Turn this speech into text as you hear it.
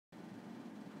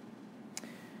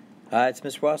Hi, it's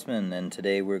Mr. Wasemann, and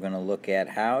today we're going to look at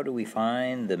how do we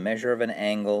find the measure of an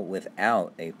angle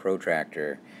without a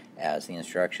protractor. As the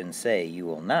instructions say, you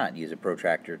will not use a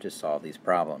protractor to solve these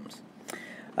problems.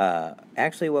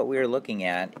 Actually, what we're looking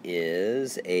at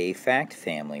is a fact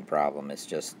family problem. It's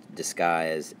just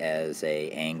disguised as a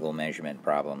angle measurement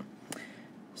problem.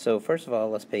 So first of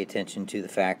all, let's pay attention to the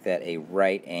fact that a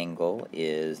right angle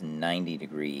is 90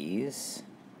 degrees.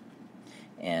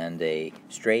 And a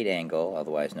straight angle,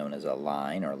 otherwise known as a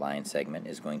line or line segment,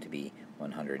 is going to be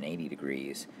 180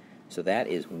 degrees. So that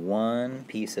is one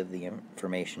piece of the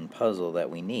information puzzle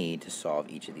that we need to solve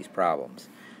each of these problems.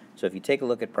 So if you take a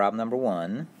look at problem number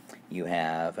 1, you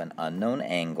have an unknown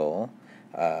angle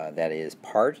that is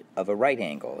part of a right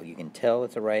angle. You can tell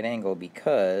it's a right angle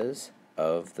because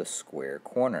of the square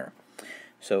corner.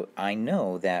 So I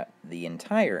know that the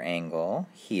entire angle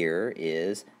here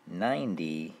is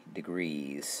 90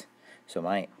 degrees. So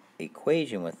my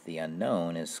equation with the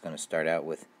unknown is going to start out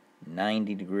with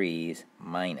 90 degrees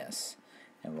minus.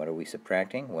 And what are we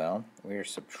subtracting? Well, we're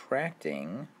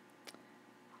subtracting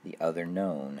the other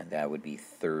known. That would be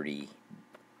 30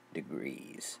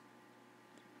 degrees.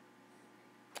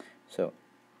 So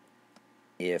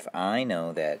if I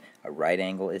know that a right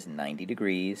angle is 90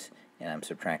 degrees and I'm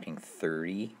subtracting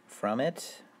 30 from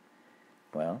it,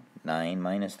 well, 9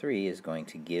 minus 3 is going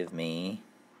to give me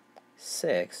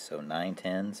 6, so 9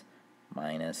 tenths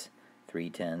minus 3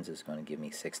 tenths is going to give me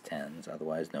 6 tenths,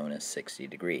 otherwise known as 60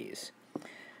 degrees.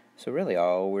 So really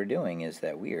all we're doing is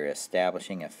that we are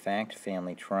establishing a fact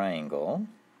family triangle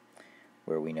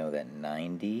where we know that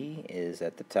 90 is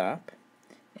at the top,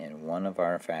 and one of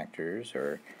our factors,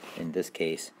 or in this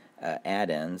case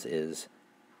addends, is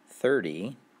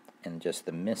 30, and just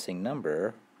the missing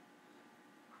number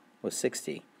was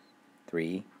 60.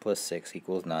 3 plus 6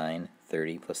 equals 9,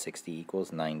 30 plus 60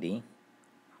 equals 90,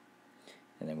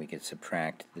 and then we can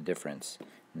subtract the difference.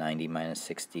 90 minus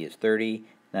 60 is 30,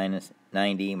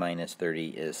 90 minus 30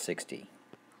 is 60.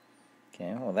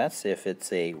 Okay, well that's if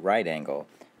it's a right angle.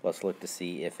 Let's look to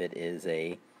see if it is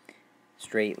a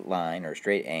straight line or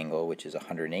straight angle, which is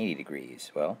 180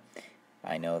 degrees. Well,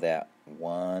 I know that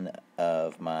one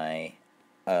of my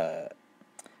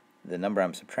the number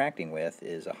I'm subtracting with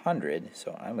is 100,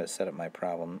 so I'm going to set up my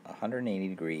problem 180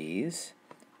 degrees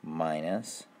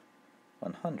minus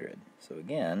 100. So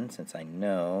again, since I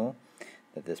know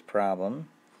that this problem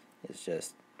is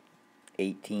just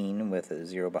 18 with a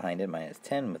 0 behind it minus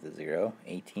 10 with a 0,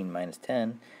 18 minus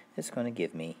 10 is going to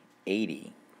give me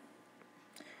 80.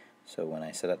 So when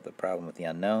I set up the problem with the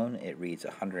unknown, it reads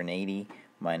 180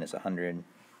 minus 100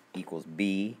 equals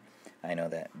B. I know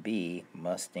that B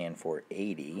must stand for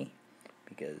 80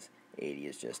 because 80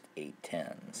 is just 8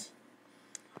 tenths.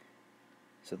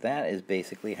 So that is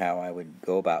basically how I would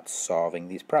go about solving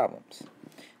these problems.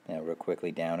 Now real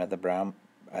quickly, down at the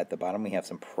bottom we have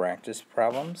some practice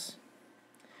problems.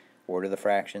 Order the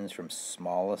fractions from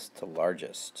smallest to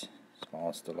largest.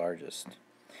 Smallest to largest.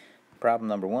 Problem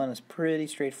number 1 is pretty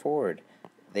straightforward.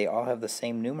 They all have the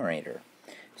same numerator.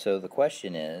 So the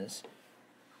question is,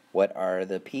 what are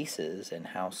the pieces and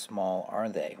how small are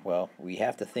they? Well, we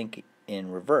have to think in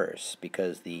reverse,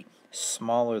 because the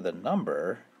smaller the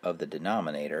number of the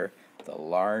denominator, the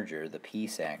larger the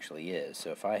piece actually is.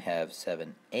 So if I have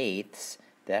 7/8,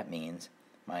 that means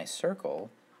my circle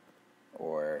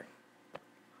or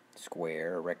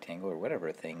square or rectangle or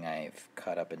whatever thing I've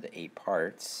cut up into 8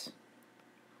 parts,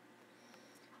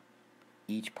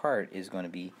 each part is going to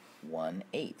be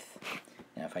 1/8.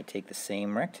 Now if I take the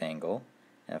same rectangle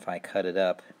and if I cut it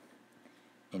up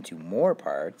into more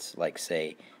parts, like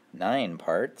say 9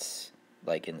 parts,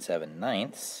 like in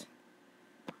 7/9,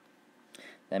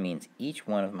 that means each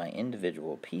one of my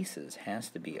individual pieces has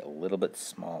to be a little bit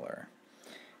smaller.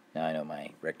 Now I know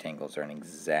my rectangles aren't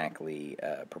exactly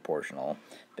proportional,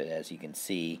 but as you can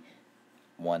see,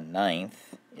 1/9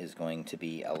 is going to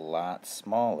be a lot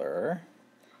smaller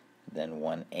than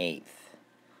 1/8.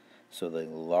 So the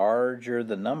larger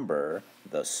the number,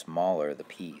 the smaller the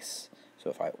piece. So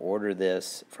if I order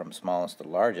this from smallest to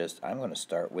largest, I'm going to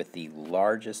start with the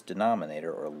largest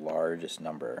denominator or largest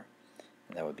number.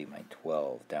 And that would be my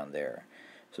 12 down there.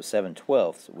 So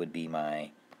 7/12 would be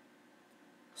my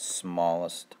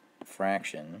smallest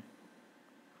fraction.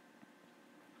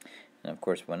 And of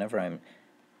course, whenever I'm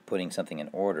putting something in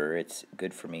order, it's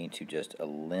good for me to just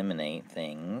eliminate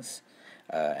things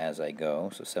as I go.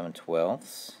 So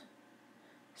 7/12,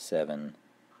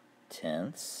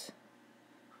 7/10,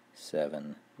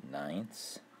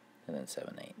 7/9, and then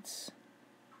 7/8.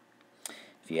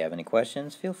 If you have any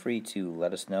questions, feel free to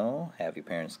let us know. Have your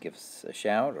parents give us a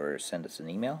shout or send us an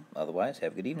email. Otherwise,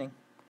 have a good evening.